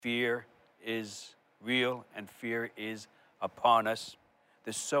Fear is real and fear is upon us.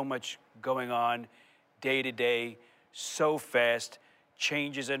 There's so much going on day to day, so fast,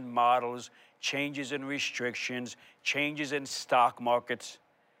 changes in models, changes in restrictions, changes in stock markets.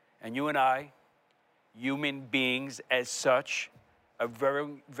 And you and I, human beings as such, a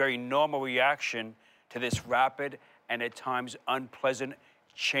very, very normal reaction to this rapid and at times unpleasant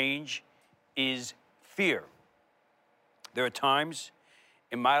change is fear. There are times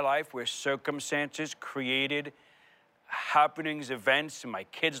in my life where circumstances created happenings, events in my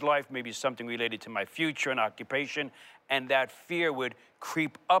kid's life, maybe something related to my future and occupation, and that fear would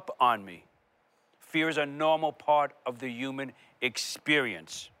creep up on me. Fear is a normal part of the human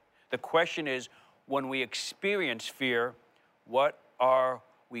experience. The question is, when we experience fear, what are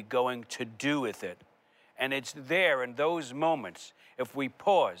we going to do with it? And it's there in those moments, if we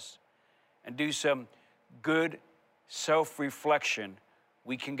pause and do some good self-reflection,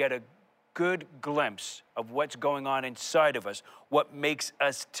 we can get a good glimpse of what's going on inside of us, what makes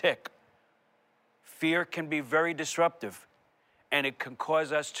us tick. Fear can be very disruptive, and it can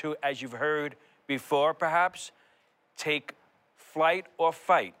cause us to, as you've heard before perhaps, take flight or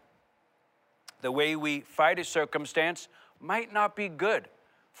fight. The way we fight a circumstance might not be good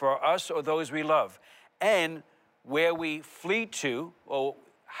for us or those we love. And where we flee to, or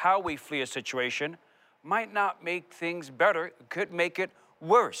how we flee a situation, might not make things better, it could make it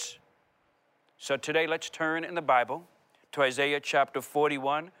worse. So today, let's turn in the Bible to Isaiah chapter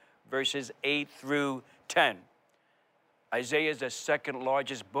 41, verses 8 through 10. Isaiah is the second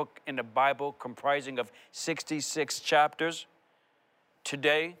largest book in the Bible, comprising of 66 chapters.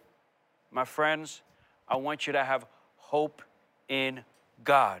 Today, my friends, I want you to have hope in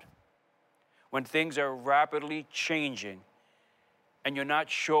God. When things are rapidly changing and you're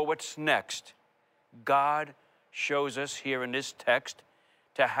not sure what's next, God shows us here in this text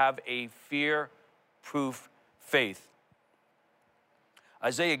to have a fear-proof faith.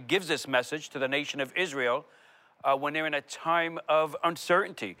 Isaiah gives this message to the nation of Israel when they're in a time of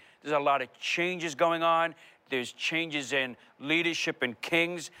uncertainty. There's a lot of changes going on. There's changes in leadership and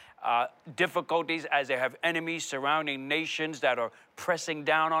kings, difficulties as they have enemies surrounding nations that are pressing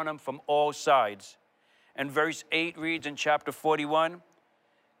down on them from all sides. And verse 8 reads in chapter 41,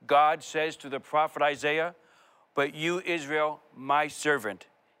 God says to the prophet Isaiah, "But you, Israel, my servant,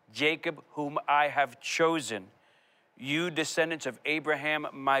 Jacob, whom I have chosen, you descendants of Abraham,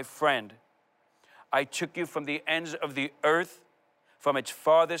 my friend, I took you from the ends of the earth, from its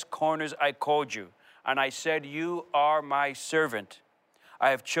farthest corners I called you, and I said, you are my servant. I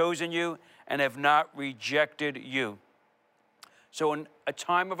have chosen you and have not rejected you." So in a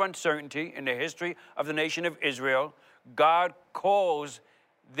time of uncertainty in the history of the nation of Israel, God calls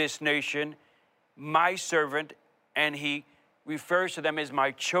this nation my servant, and he refers to them as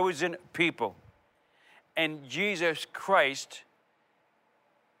my chosen people. And Jesus Christ,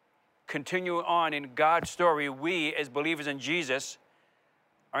 continue on in God's story, we as believers in Jesus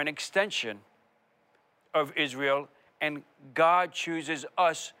are an extension of Israel, and God chooses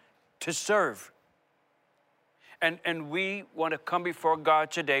us to serve. And we want to come before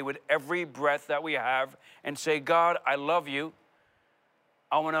God today with every breath that we have and say, God, I love you.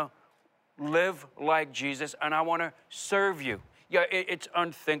 I want to live like Jesus, and I want to serve you. Yeah, it's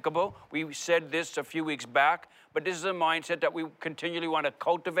unthinkable. We said this a few weeks back, but this is a mindset that we continually want to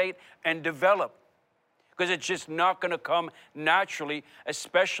cultivate and develop, because it's just not going to come naturally,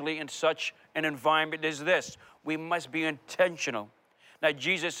 especially in such an environment as this. We must be intentional. Now,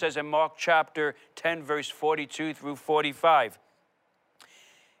 Jesus says in Mark chapter 10, verse 42 through 45,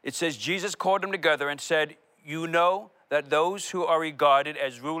 it says, Jesus called them together and said, you know that those who are regarded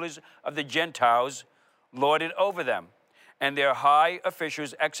as rulers of the Gentiles lord it over them, and their high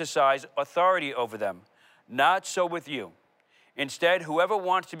officials exercise authority over them. Not so with you. Instead, whoever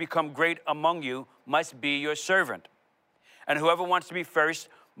wants to become great among you must be your servant, and whoever wants to be first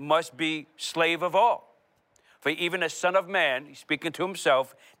must be slave of all. For even the Son of Man, he's speaking to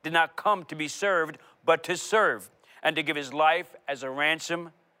himself, did not come to be served, but to serve, and to give his life as a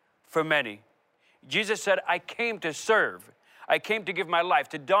ransom for many. Jesus said, I came to serve. I came to give my life,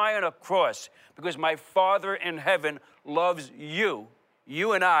 to die on a cross, because my Father in heaven loves you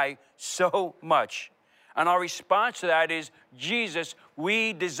and I, so much. And our response to that is, Jesus,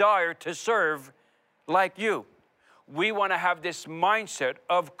 we desire to serve like you. We want to have this mindset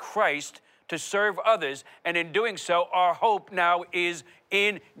of Christ to serve others, and in doing so, our hope now is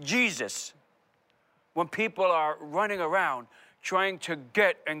in Jesus. When people are running around trying to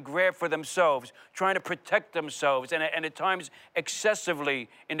get and grab for themselves, trying to protect themselves, and at times excessively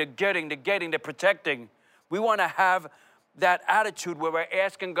into getting, the protecting, we want to have that attitude where we're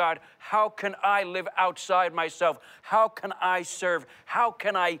asking God, how can I live outside myself? How can I serve? How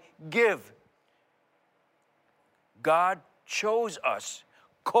can I give? God chose us,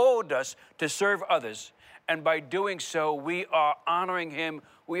 called us to serve others. And by doing so, we are honoring him.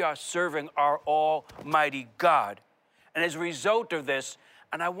 We are serving our almighty God. And as a result of this,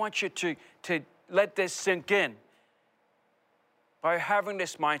 and I want you to let this sink in, by having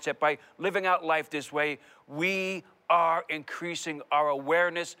this mindset, by living out life this way, we are increasing our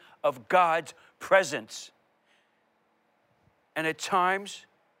awareness of God's presence. And at times,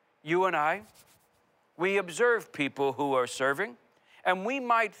 you and I, we observe people who are serving, and we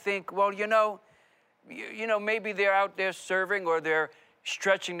might think, well, maybe they're out there serving, or they're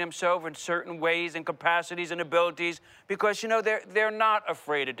stretching themselves in certain ways and capacities and abilities because, they're not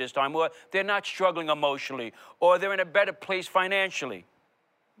afraid at this time, or they're not struggling emotionally, or they're in a better place financially.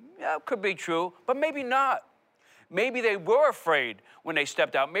 Yeah, it could be true, but maybe not. Maybe they were afraid when they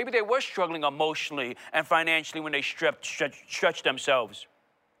stepped out. Maybe they were struggling emotionally and financially when they stretched themselves.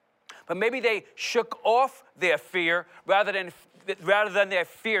 But maybe they shook off their fear rather than their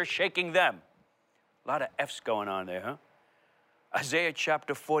fear shaking them. A lot of F's going on there, huh? Isaiah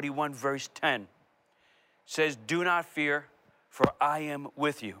chapter 41, verse 10 says, "Do not fear, for I am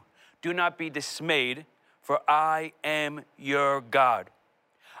with you. Do not be dismayed, for I am your God.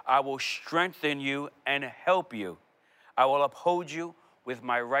 I will strengthen you and help you. I will uphold you with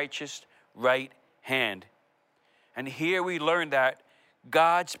my righteous right hand." And here we learn that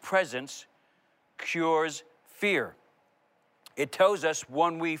God's presence cures fear. It tells us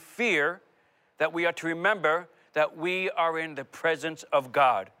when we fear that we are to remember that we are in the presence of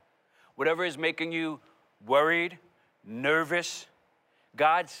God. Whatever is making you worried, nervous,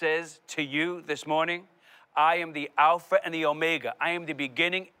 God says to you this morning, I am the Alpha and the Omega. I am the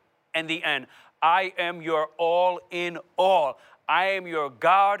beginning and the end. I am your all in all. I am your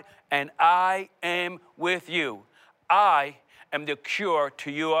God, and I am with you. I am the cure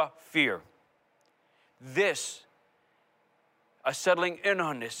to your fear. This, a settling in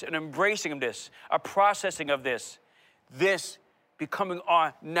on this, an embracing of this, a processing of this becoming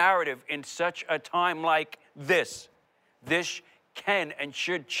our narrative in such a time like this can and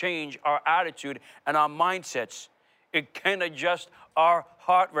should change our attitude and our mindsets. It can adjust our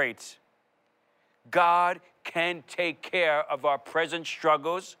heart rates. God can take care of our present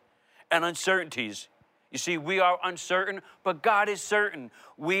struggles and uncertainties. You see, we are uncertain, but God is certain.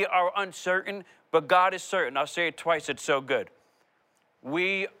 We are uncertain, but God is certain. I'll say it twice, it's so good.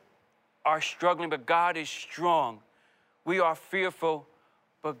 We are struggling, but God is strong. We are fearful,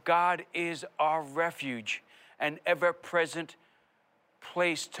 but God is our refuge, an ever-present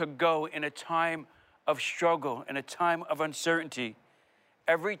place to go in a time of struggle, in a time of uncertainty.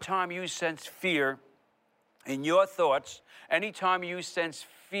 Every time you sense fear in your thoughts, anytime you sense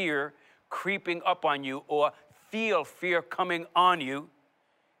fear creeping up on you or feel fear coming on you,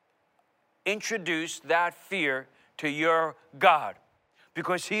 introduce that fear to your God,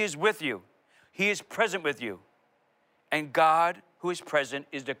 because he is with you. He is present with you. And God, who is present,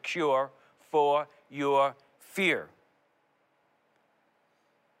 is the cure for your fear.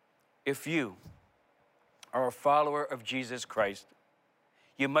 If you are a follower of Jesus Christ,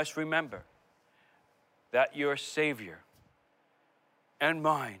 you must remember that your Savior and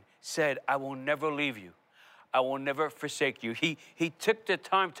mine said, I will never leave you. I will never forsake you. He took the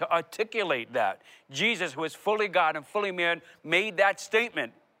time to articulate that. Jesus, who is fully God and fully man, made that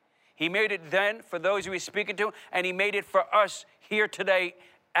statement. He made it then for those who he's speaking to, and he made it for us here today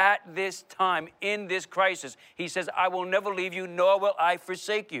at this time, in this crisis. He says, I will never leave you, nor will I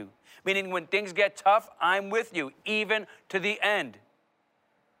forsake you. Meaning when things get tough, I'm with you, even to the end.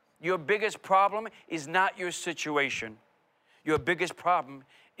 Your biggest problem is not your situation. Your biggest problem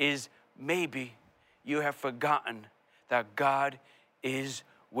is maybe you have forgotten that God is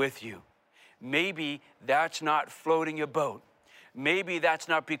with you. Maybe that's not floating your boat. Maybe that's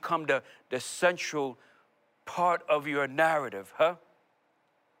not become the central part of your narrative, huh?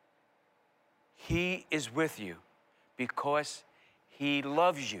 He is with you because he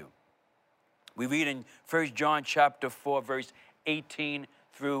loves you. We read in 1 John chapter 4, verse 18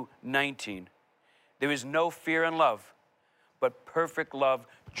 through 19. There is no fear in love, but perfect love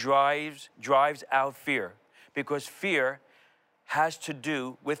drives out fear, because fear has to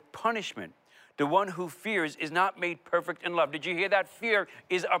do with punishment. The one who fears is not made perfect in love. Did you hear that? Fear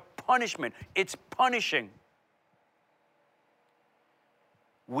is a punishment. It's punishing.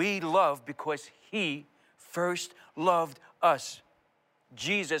 We love because he first loved us.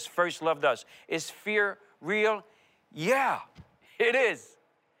 Jesus first loved us. Is fear real? Yeah, it is.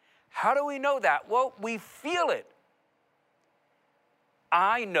 How do we know that? Well, we feel it.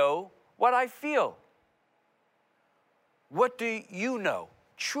 I know what I feel. What do you know?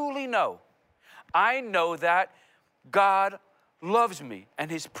 Truly know. I know that God loves me and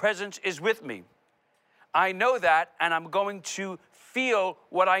his presence is with me. I know that, and I'm going to feel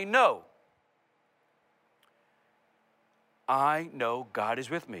what I know. I know God is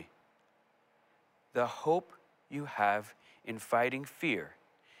with me. The hope you have in fighting fear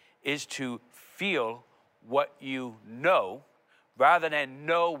is to feel what you know rather than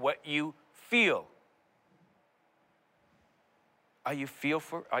know what you feel. Are you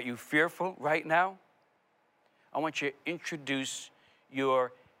fearful right now? I want you to introduce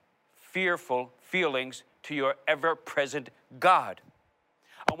your fearful feelings to your ever-present God.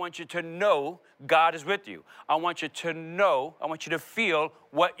 I want you to know God is with you. I want you to feel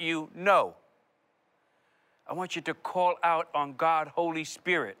what you know. I want you to call out on God, Holy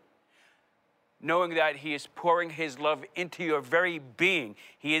Spirit, knowing that he is pouring his love into your very being.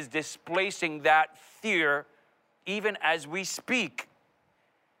 He is displacing that fear even as we speak.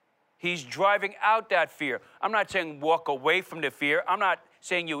 He's driving out that fear. I'm not saying walk away from the fear. I'm not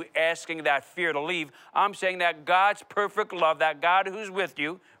saying you asking that fear to leave. I'm saying that God's perfect love, that God who's with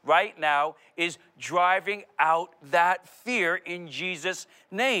you right now, is driving out that fear in Jesus'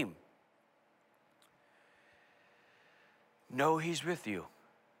 name. Know he's with you.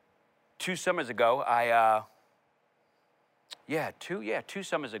 2 summers ago, two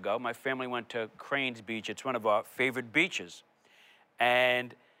summers ago, my family went to Cranes Beach. It's one of our favorite beaches.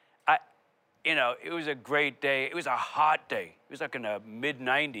 And it was a great day. It was a hot day. It was like in the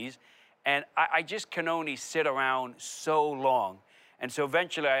mid-90s. And I just can only sit around so long. And so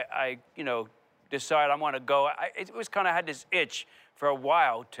eventually I decided I want to go. It was kind of had this itch for a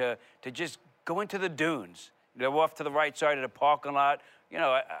while to just go into the dunes. They're off to the right side of the parking lot.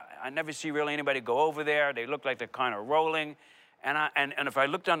 I never see really anybody go over there. They look like they're kind of rolling. And if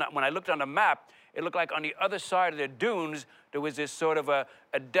when I looked on the map, it looked like on the other side of the dunes, there was this sort of a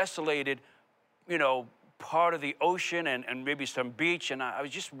desolated, part of the ocean and maybe some beach. And I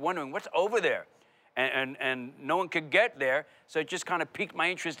was just wondering what's over there. And no one could get there. So it just kind of piqued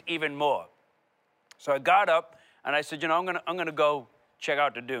my interest even more. So I got up and I said, I'm going to go check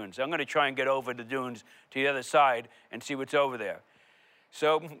out the dunes. I'm going to try and get over the dunes to the other side and see what's over there.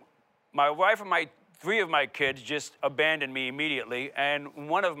 So my wife and 3 of my kids just abandoned me immediately. And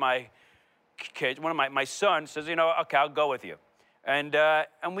one of my kids, my son says, okay, I'll go with you. And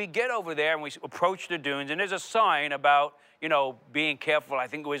we get over there and we approach the dunes, and there's a sign about, being careful. I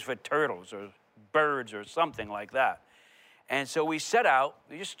think it was for turtles or birds or something like that. And so we set out,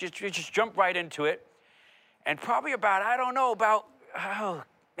 we just jump right into it. And probably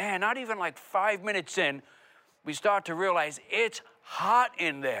not even like 5 minutes in, we start to realize it's hot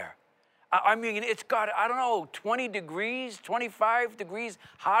in there. I mean, it's got, 20 degrees, 25 degrees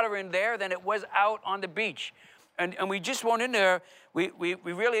hotter in there than it was out on the beach. And we just went in there. We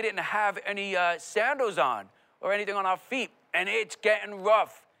really didn't have any sandals on or anything on our feet. And it's getting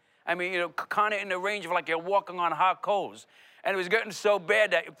rough. I mean, kind of in the range of like you're walking on hot coals. And it was getting so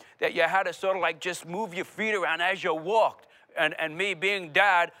bad that you had to sort of like just move your feet around as you walked. And me being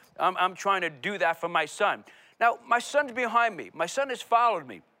dad, I'm trying to do that for my son. Now, my son's behind me. My son has followed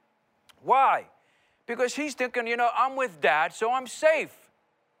me. Why? Because he's thinking, I'm with dad, so I'm safe.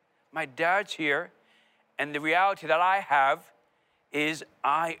 My dad's here. And the reality that I have is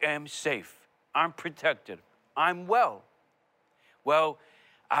I am safe. I'm protected. I'm well. Well,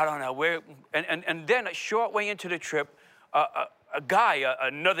 I don't know. And then a short way into the trip, a guy,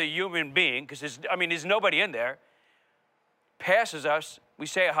 another human being, because there's nobody in there, passes us. We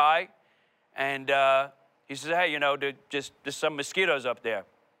say hi. And he says, hey, there's some mosquitoes up there.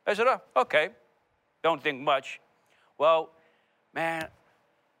 I said, oh, okay. Don't think much. Well, man,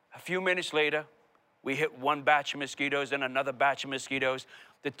 a few minutes later, we hit one batch of mosquitoes and another batch of mosquitoes.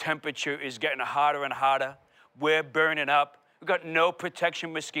 The temperature is getting hotter and hotter. We're burning up. We've got no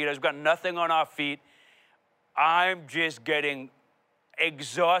protection mosquitoes. We've got nothing on our feet. I'm just getting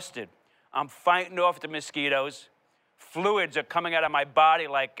exhausted. I'm fighting off the mosquitoes. Fluids are coming out of my body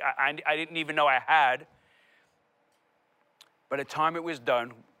like I didn't even know I had. By the time it was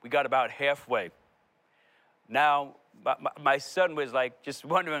done, we got about halfway. Now, my son was like just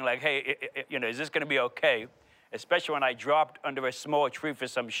wondering, like, hey, is this going to be okay? Especially when I dropped under a small tree for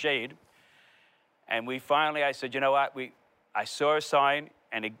some shade. And I said, you know what? I saw a sign,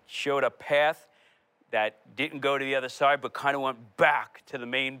 and it showed a path that didn't go to the other side, but kind of went back to the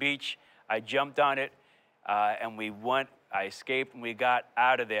main beach. I jumped on it, and I escaped, and we got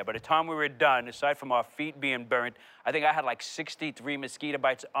out of there. By the time we were done, aside from our feet being burnt, I think I had like 63 mosquito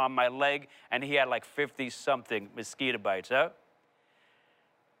bites on my leg, and he had like 50-something mosquito bites, huh?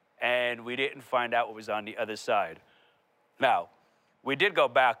 and we didn't find out what was on the other side. Now, we did go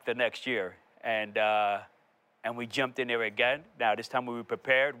back the next year, and we jumped in there again. Now, this time we were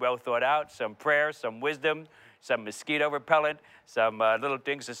prepared, well thought out, some prayer, some wisdom, some mosquito repellent, some little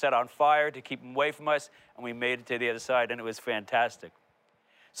things to set on fire to keep them away from us, and we made it to the other side, and it was fantastic.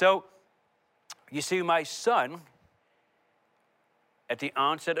 So, you see, my son, at the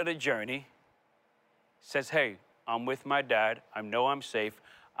onset of the journey, says, hey, I'm with my dad. I know I'm safe.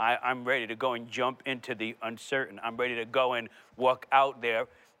 I'm ready to go and jump into the uncertain. I'm ready to go and walk out there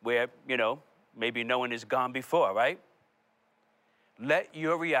where, you know, maybe no one has gone before, right? Let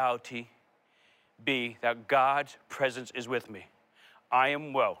your reality be that God's presence is with me. I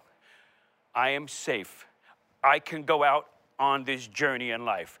am well. I am safe. I can go out on this journey in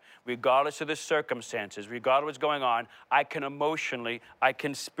life. Regardless of the circumstances, regardless of what's going on, I can emotionally, I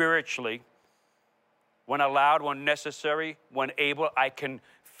can spiritually, when allowed, when necessary, when able, I can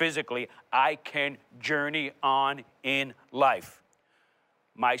physically, I can journey on in life.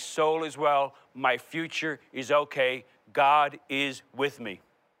 My soul is well, my future is okay, God is with me.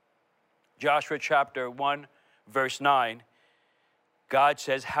 Joshua chapter 1, verse 9, God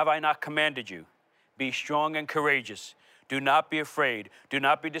says, have I not commanded you? Be strong and courageous. Do not be afraid. Do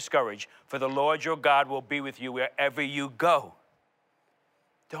not be discouraged, for the Lord your God will be with you wherever you go.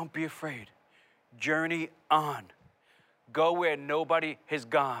 Don't be afraid. Journey on. Go where nobody has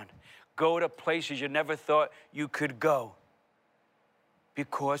gone. Go to places you never thought you could go.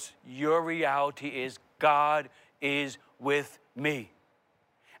 Because your reality is God is with me.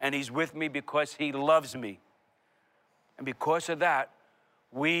 And he's with me because he loves me. And because of that,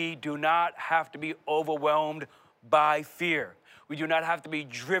 we do not have to be overwhelmed by fear. We do not have to be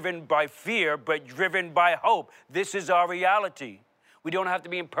driven by fear, but driven by hope. This is our reality. We don't have to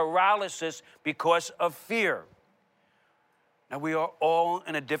be in paralysis because of fear. Now, we are all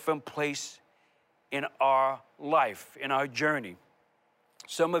in a different place in our life, in our journey.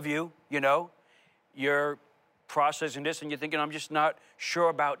 Some of you, you know, you're processing this and you're thinking, I'm just not sure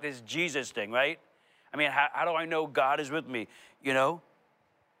about this Jesus thing, right? I mean, how do I know God is with me? You know,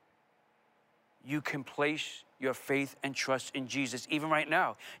 you can place your faith and trust in Jesus even right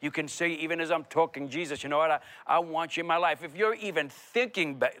now. You can say, even as I'm talking, Jesus, you know what? I want you in my life. If you're even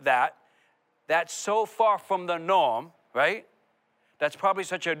thinking that, that's so far from the norm, right? That's probably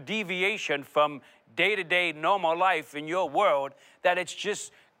such a deviation from day-to-day normal life in your world that it's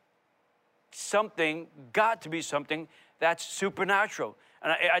just something, got to be something that's supernatural.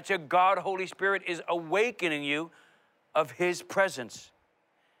 And I'd say God, Holy Spirit, is awakening you of his presence.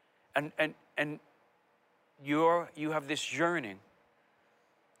 And you have this yearning.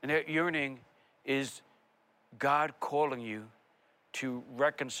 And that yearning is God calling you to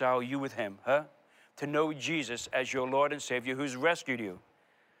reconcile you with him, huh? To know Jesus as your Lord and Savior who's rescued you.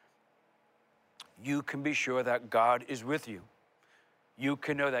 You can be sure that God is with you. You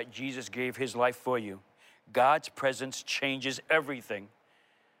can know that Jesus gave his life for you. God's presence changes everything.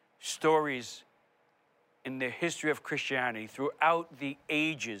 Stories in the history of Christianity throughout the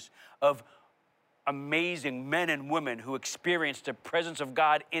ages of amazing men and women who experienced the presence of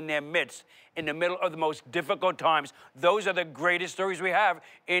God in their midst in the middle of the most difficult times. Those are the greatest stories we have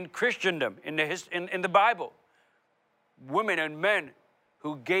in Christendom, in the Bible. Women and men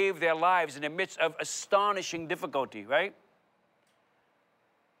who gave their lives in the midst of astonishing difficulty, right?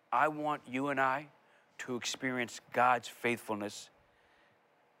 I want you and I to experience God's faithfulness,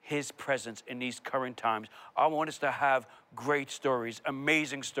 his presence in these current times. I want us to have great stories,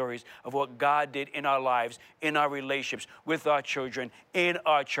 amazing stories of what God did in our lives, in our relationships, with our children, in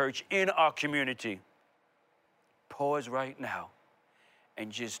our church, in our community. Pause right now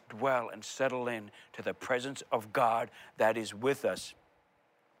and just dwell and settle in to the presence of God that is with us.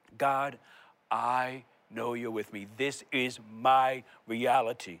 God, I know you're with me. This is my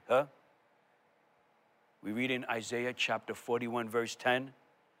reality, huh? We read in Isaiah chapter 41, verse 10,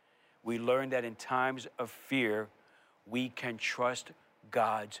 we learn that in times of fear, we can trust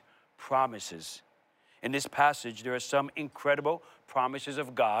God's promises. In this passage, there are some incredible promises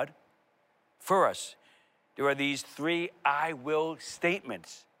of God for us. There are these 3 I will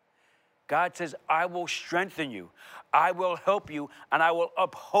statements. God says, I will strengthen you, I will help you, and I will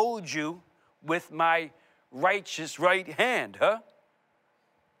uphold you with my righteous right hand, huh?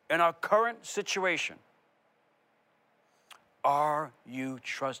 In our current situation, are you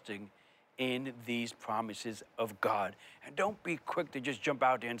trusting in these promises of God? And don't be quick to just jump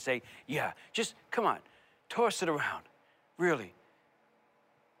out there and say, yeah, just come on, toss it around. Really,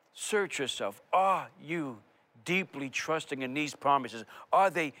 search yourself. Are you deeply trusting in these promises? Are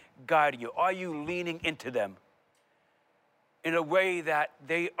they guiding you? Are you leaning into them? in a way that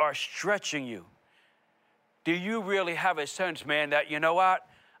they are stretching you? Do you really have a sense, man, that, you know what?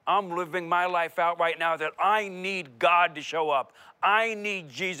 I'm living my life out right now that I need God to show up. I need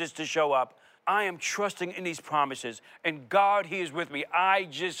Jesus to show up. I am trusting in these promises. And God, He is with me. I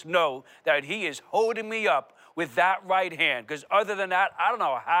just know that He is holding me up with that right hand. Because other than that, I don't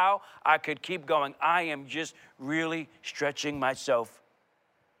know how I could keep going. I am just really stretching myself.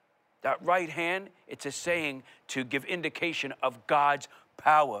 That right hand, it's a saying to give indication of God's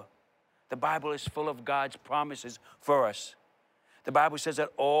power. The Bible is full of God's promises for us. The Bible says that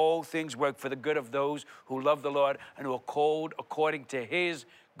all things work for the good of those who love the Lord and who are called according to His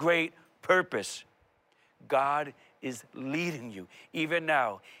great purpose. God is leading you. Even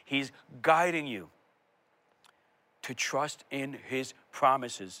now, He's guiding you to trust in His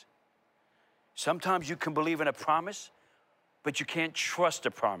promises. Sometimes you can believe in a promise, but you can't trust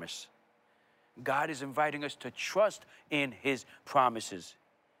a promise. God is inviting us to trust in His promises.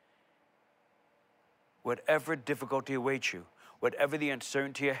 Whatever difficulty awaits you, whatever the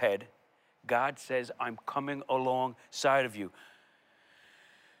uncertainty ahead, God says, I'm coming alongside of you.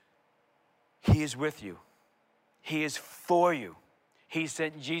 He is with you. He is for you. He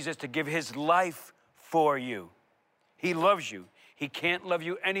sent Jesus to give His life for you. He loves you. He can't love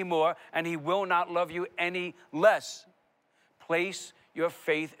you anymore, and He will not love you any less. Place your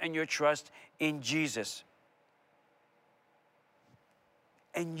faith and your trust in Jesus.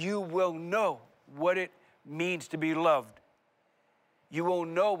 And you will know what it means to be loved. You will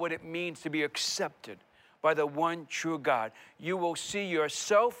know what it means to be accepted by the one true God. You will see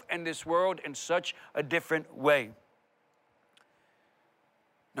yourself and this world in such a different way.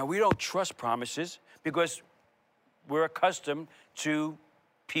 Now, we don't trust promises because we're accustomed to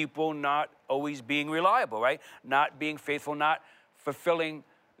people not always being reliable, right? Not being faithful, not fulfilling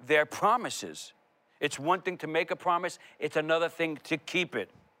their promises. It's one thing to make a promise, it's another thing to keep it.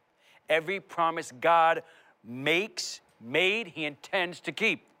 Every promise God made, He intends to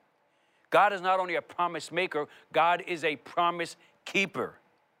keep. God is not only a promise maker, God is a promise keeper.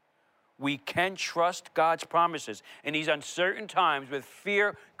 We can trust God's promises. In these uncertain times, with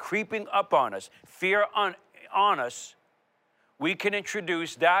fear creeping up on us, fear on us, we can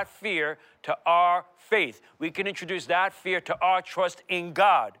introduce that fear to our faith. We can introduce that fear to our trust in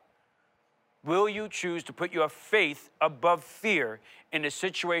God. Will you choose to put your faith above fear in the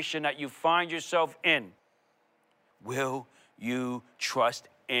situation that you find yourself in? Will you trust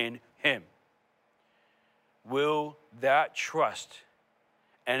in Him? Will that trust,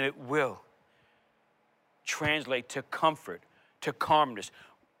 and it will, translate to comfort, to calmness.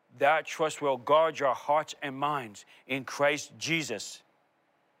 That trust will guard your hearts and minds in Christ Jesus,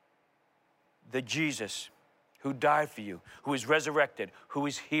 the Jesus who died for you, who is resurrected, who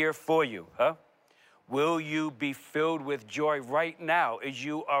is here for you, Will you be filled with joy right now as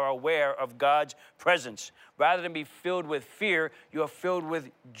you are aware of God's presence? Rather than be filled with fear, you are filled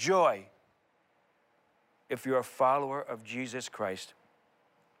with joy. If you're a follower of Jesus Christ,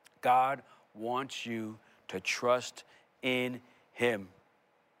 God wants you to trust in Him.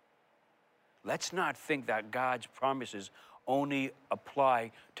 Let's not think that God's promises only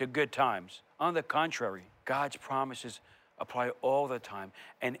apply to good times. On the contrary, God's promises apply all the time.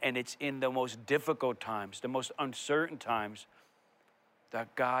 And it's in the most difficult times, the most uncertain times,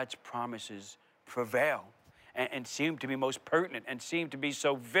 that God's promises prevail and seem to be most pertinent and seem to be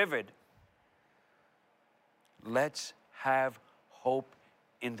so vivid. Let's have hope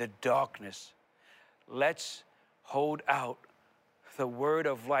in the darkness. Let's hold out the word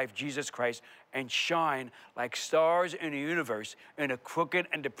of life, Jesus Christ, and shine like stars in the universe in a crooked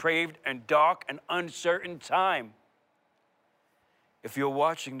and depraved and dark and uncertain time. If you're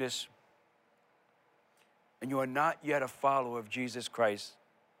watching this and you are not yet a follower of Jesus Christ,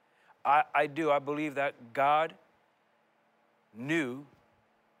 I believe that God knew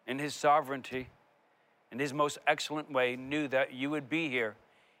in His sovereignty, in His most excellent way, knew that you would be here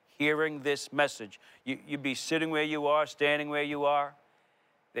hearing this message. You'd be sitting where you are, standing where you are,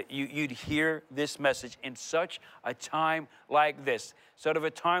 that you'd hear this message in such a time like this, sort of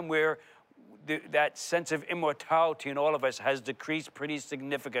a time where that sense of immortality in all of us has decreased pretty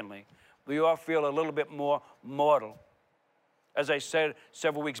significantly. We all feel a little bit more mortal. As I said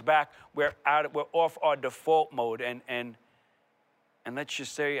several weeks back, we're off our default mode, and let's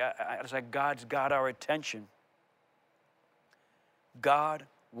just say, it's like God's got our attention. God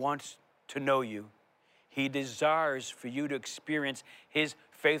wants to know you. He desires for you to experience His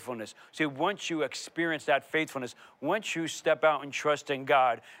faithfulness. See, once you experience that faithfulness, once you step out and trust in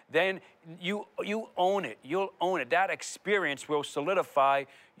God, then you own it. You'll own it. That experience will solidify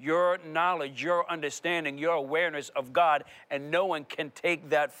your knowledge, your understanding, your awareness of God, and no one can take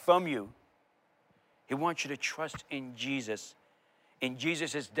that from you. He wants you to trust in Jesus'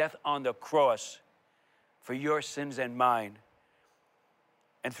 death on the cross for your sins and mine.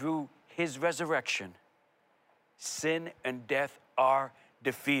 And through his resurrection, sin and death are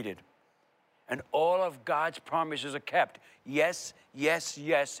defeated. And all of God's promises are kept. Yes, yes,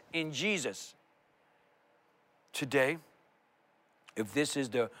 yes, in Jesus. Today, if this is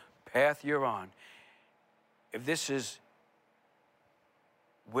the path you're on, if this is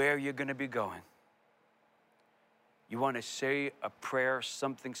where you're going to be going, you want to say a prayer,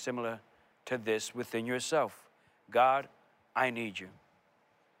 something similar to this within yourself. God, I need you.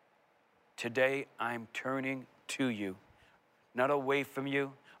 Today, I'm turning to you, not away from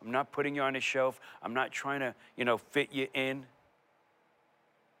you. I'm not putting you on a shelf. I'm not trying to, fit you in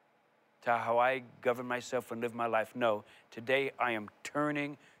to how I govern myself and live my life. No, today I am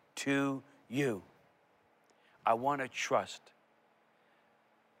turning to you. I want to trust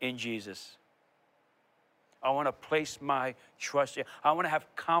in Jesus. I want to place my trust in. I want to have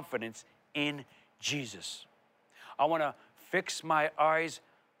confidence in Jesus. I want to fix my eyes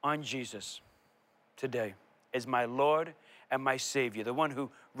on Jesus today as my Lord and my Savior, the one who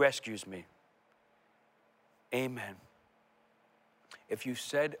rescues me. Amen. If you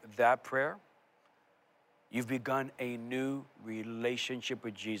said that prayer, you've begun a new relationship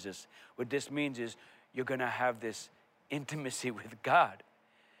with Jesus. What this means is you're going to have this intimacy with God.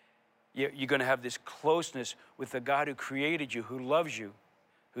 You're going to have this closeness with the God who created you, who loves you,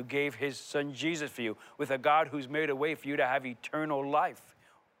 who gave his son Jesus for you, with a God who's made a way for you to have eternal life.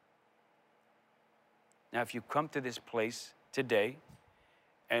 Now, if you come to this place today,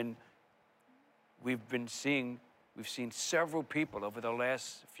 and we've seen several people over the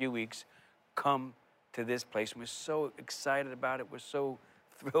last few weeks come to this place, and we're so excited about it. We're so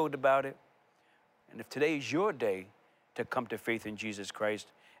thrilled about it. And if today is your day to come to faith in Jesus Christ,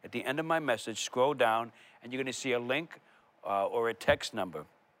 at the end of my message, scroll down, and you're going to see a link or a text number.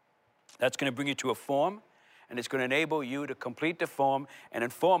 That's going to bring you to a form, and it's going to enable you to complete the form and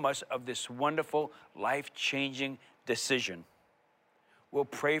inform us of this wonderful, life-changing decision. We'll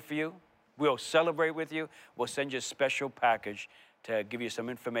pray for you. We'll celebrate with you. We'll send you a special package to give you some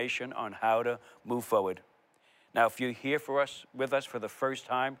information on how to move forward. Now, if you're here with us for the first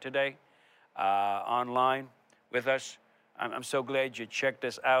time today, online with us, I'm so glad you checked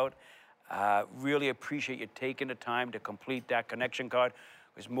us out. Really appreciate you taking the time to complete that connection card,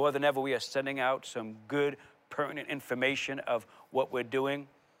 because more than ever, we are sending out some good, pertinent information of what we're doing,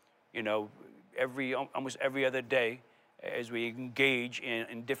 almost every other day as we engage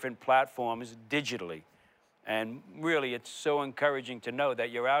in different platforms digitally. And really, it's so encouraging to know that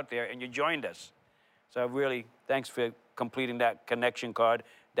you're out there and you joined us. So really, thanks for completing that connection card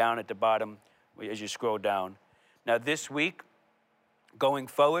down at the bottom as you scroll down. Now, this week, going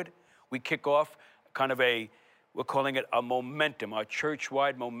forward, we kick off we're calling it a momentum, our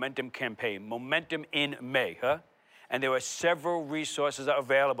church-wide momentum campaign, Momentum in May, And there are several resources that are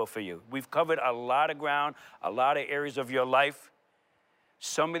available for you. We've covered a lot of ground, a lot of areas of your life.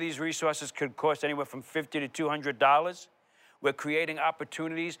 Some of these resources could cost anywhere from $50 to $200. We're creating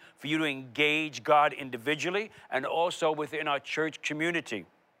opportunities for you to engage God individually and also within our church community.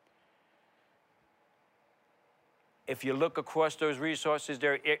 If you look across those resources,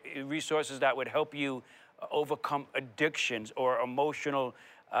 there are resources that would help you overcome addictions or emotional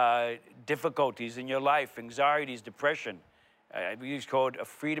difficulties in your life, anxieties, depression. We called a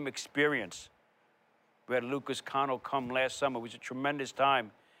freedom experience. We had Lucas Connell come last summer. It was a tremendous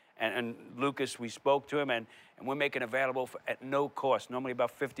time. And Lucas, we spoke to him, and we're making available at no cost, normally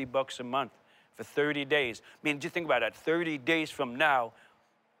about $50 a month for 30 days. I mean, just think about that. 30 days from now,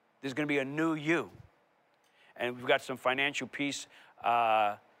 there's going to be a new you. And we've got some financial peace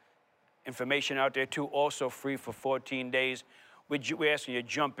information out there, too, also free for 14 days. We're asking you to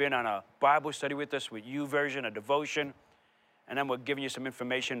jump in on a Bible study with us, with YouVersion, a devotion, and then we're giving you some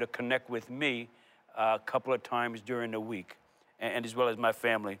information to connect with me a couple of times during the week, and as well as my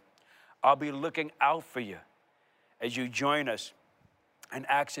family. I'll be looking out for you as you join us and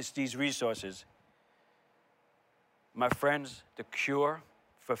access these resources. My friends, the cure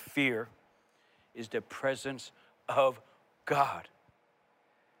for fear is the presence of God.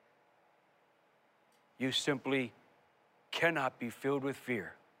 You simply cannot be filled with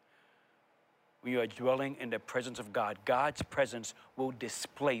fear when you are dwelling in the presence of God. God's presence will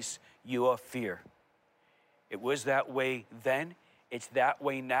displace your fear. It was that way then, It's that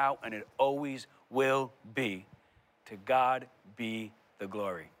way now, and it always will be. To God be the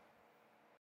glory.